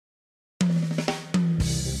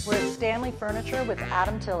Stanley Furniture with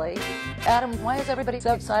Adam Tilley. Adam, why is everybody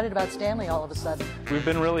so excited about Stanley all of a sudden? We've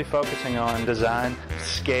been really focusing on design,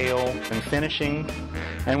 scale, and finishing,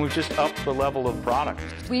 and we've just upped the level of product.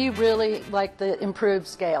 We really like the improved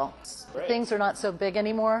scale. Great. Things are not so big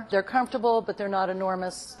anymore. They're comfortable, but they're not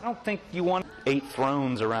enormous. I don't think you want 8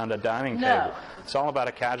 thrones around a dining table. It's all about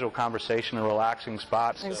a casual conversation, a relaxing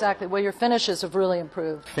spot. Exactly. Well, your finishes have really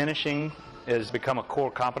improved. Finishing has become a core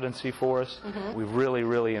competency for us. We've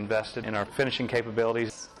really invested in our finishing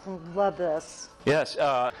capabilities. Love this. Yes,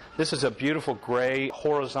 this is a beautiful gray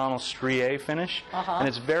horizontal strié finish, and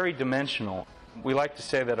it's very dimensional. We like to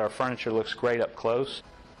say that our furniture looks great up close.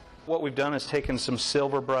 What we've done is taken some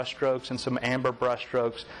silver brush strokes and some amber brush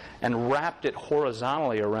strokes and wrapped it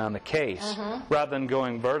horizontally around the case rather than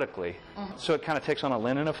going vertically. So it kind of takes on a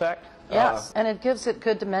linen effect. Yes, and it gives it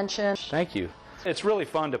good dimension. Thank you. It's really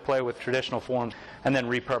fun to play with traditional forms and then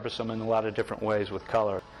repurpose them in a lot of different ways with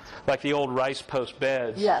color. Like the old rice post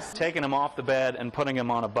beds, taking them off the bed and putting them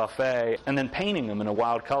on a buffet and then painting them in a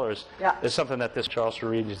wild colors is something that this Charleston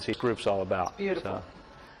Regency group's all about. Beautiful. So.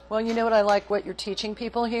 Well, you know what I like what you're teaching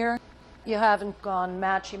people here? You haven't gone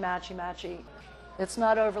matchy. It's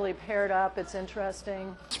not overly paired up. It's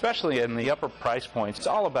interesting. Especially in the upper price points, it's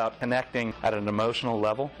all about connecting at an emotional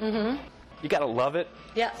level. You got to love it,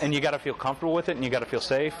 and you got to feel comfortable with it, and you got to feel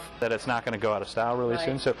safe that it's not going to go out of style really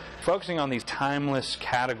soon. So focusing on these timeless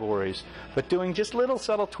categories, but doing just little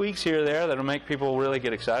subtle tweaks here or there that'll make people really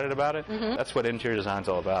get excited about it. That's what interior design's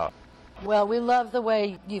all about. Well, we love the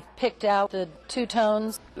way you've picked out the 2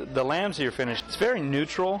 tones. The lambs here finished, it's very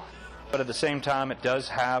neutral, but at the same time it does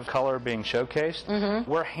have color being showcased.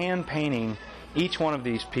 We're hand painting each one of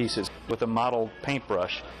these pieces with a model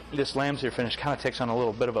paintbrush. This lambs here finish kind of takes on a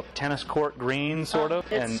little bit of a tennis court green, sort of.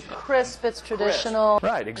 It's crisp, it's traditional.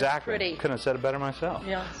 Right, exactly. Pretty. Couldn't have said it better myself.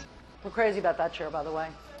 Yeah. We're crazy about that chair, by the way.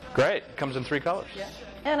 Great. It comes in 3 colors.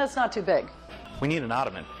 And it's not too big. We need an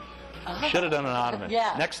ottoman. Should have done an ottoman.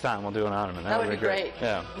 Next time we'll do an ottoman. That would be great.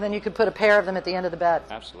 Yeah. And then you could put a pair of them at the end of the bed.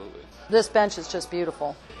 Absolutely. This bench is just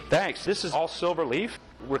beautiful. Thanks. This is all silver leaf.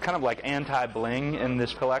 We're kind of like anti-bling in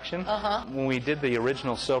this collection. When we did the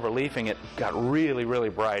original silver leafing, it got really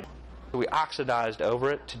bright. We oxidized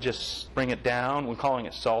over it to just bring it down. We're calling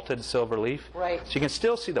it salted silver leaf. Right. So you can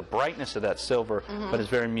still see the brightness of that silver, but it's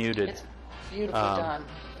very muted. It's beautifully done.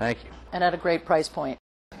 Thank you. And at a great price point.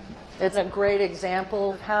 It's a great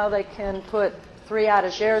example of how they can put 3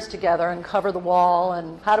 étagères together and cover the wall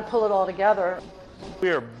and how to pull it all together.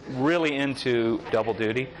 We are really into double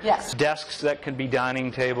duty. Yes. Desks that can be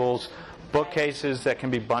dining tables, bookcases that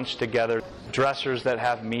can be bunched together, dressers that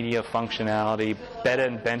have media functionality, bed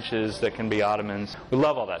and benches that can be ottomans. We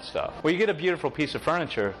love all that stuff. Well, you get a beautiful piece of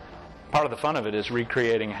furniture. Part of the fun of it is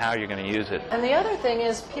recreating how you're going to use it. And the other thing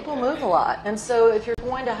is people move a lot. And so if you're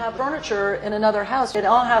going to have furniture in another house, it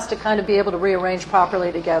all has to kind of be able to rearrange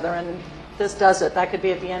properly together. And this does it. That could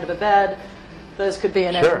be at the end of a bed. Those could be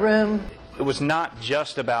in a room. It was not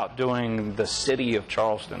just about doing the city of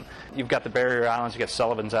Charleston. You've got the barrier islands, you've got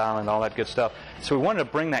Sullivan's Island, all that good stuff. So we wanted to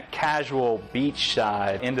bring that casual beach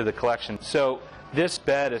side into the collection. So this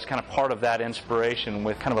bed is kind of part of that inspiration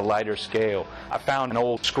with kind of a lighter scale. I found an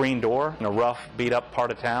old screen door in a rough, beat-up part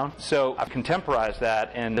of town. So I've contemporized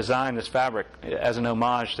that and designed this fabric as an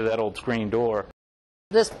homage to that old screen door.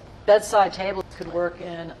 This bedside table could work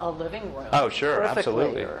in a living room. Oh, sure,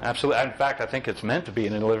 perfectly. absolutely. In fact, I think it's meant to be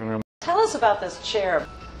in a living room. Tell us about this chair.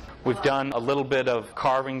 We've done a little bit of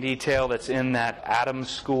carving detail that's in that Adams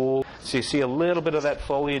school. So you see a little bit of that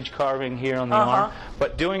foliage carving here on the arm.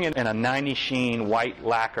 But doing it in a 90 sheen white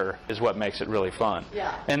lacquer is what makes it really fun.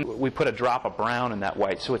 And we put a drop of brown in that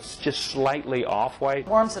white, so it's just slightly off-white.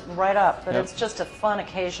 Warms it right up, but it's just a fun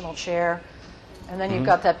occasional chair. And then you've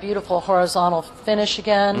got that beautiful horizontal finish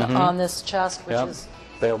again on this chest, which is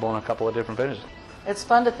available in a couple of different finishes. It's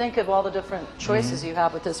fun to think of all the different choices you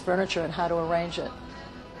have with this furniture and how to arrange it.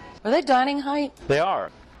 Are they dining height? They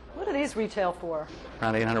are. What do these retail for?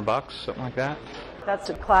 Around $800, something like that.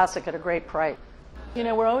 That's a classic at a great price. You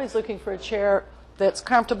know, we're always looking for a chair that's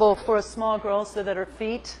comfortable for a small girl so that her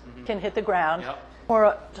feet can hit the ground, or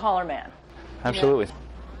a taller man. Absolutely.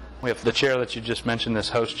 We have the chair that you just mentioned, this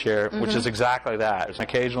host chair, which is exactly that. It's an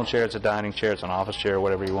occasional chair, it's a dining chair, it's an office chair,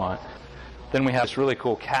 whatever you want. Then we have this really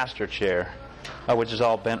cool caster chair, which is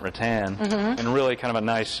all bent rattan, and really kind of a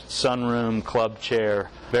nice sunroom club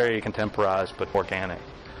chair, very contemporized but organic.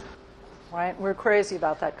 Right, we're crazy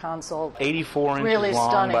about that console. 84 inches really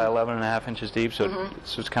long stunning. by 11.5 inches deep, so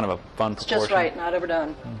it's just kind of a fun proportion. Just right, not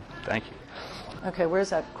overdone. Thank you. Okay, where's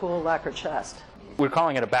that cool lacquer chest? We're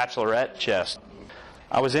calling it a bachelorette chest.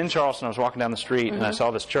 I was in Charleston, I was walking down the street, and I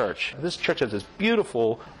saw this church. This church has this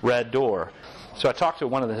beautiful red door. So I talked to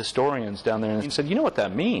one of the historians down there, and he said, you know what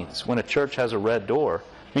that means when a church has a red door?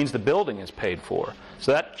 It means the building is paid for.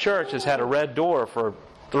 So that church has had a red door for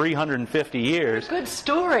 350 years. Good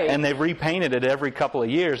story. And they've repainted it every couple of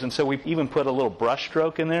years, and so we even put a little brush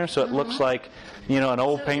stroke in there, so it looks like, you know, an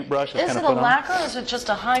old paintbrush. Is it a lacquer or is it just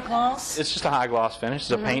a high gloss? It's just a high gloss finish.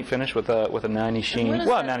 It's a paint finish with a 90 sheen.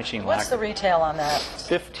 Well, 90 sheen lacquer. What's the retail on that?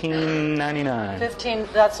 $15.99. 15.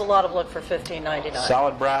 That's a lot of look for $15.99.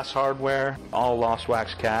 Solid brass hardware, all lost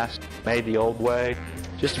wax cast, made the old way.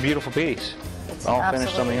 Just a beautiful piece. It's all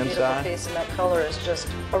finished on the inside. Piece, and that color is just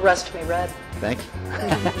arrest me red. Thank you.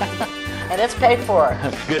 And it's paid for.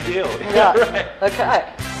 Good deal. Yeah. Right.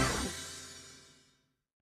 Okay.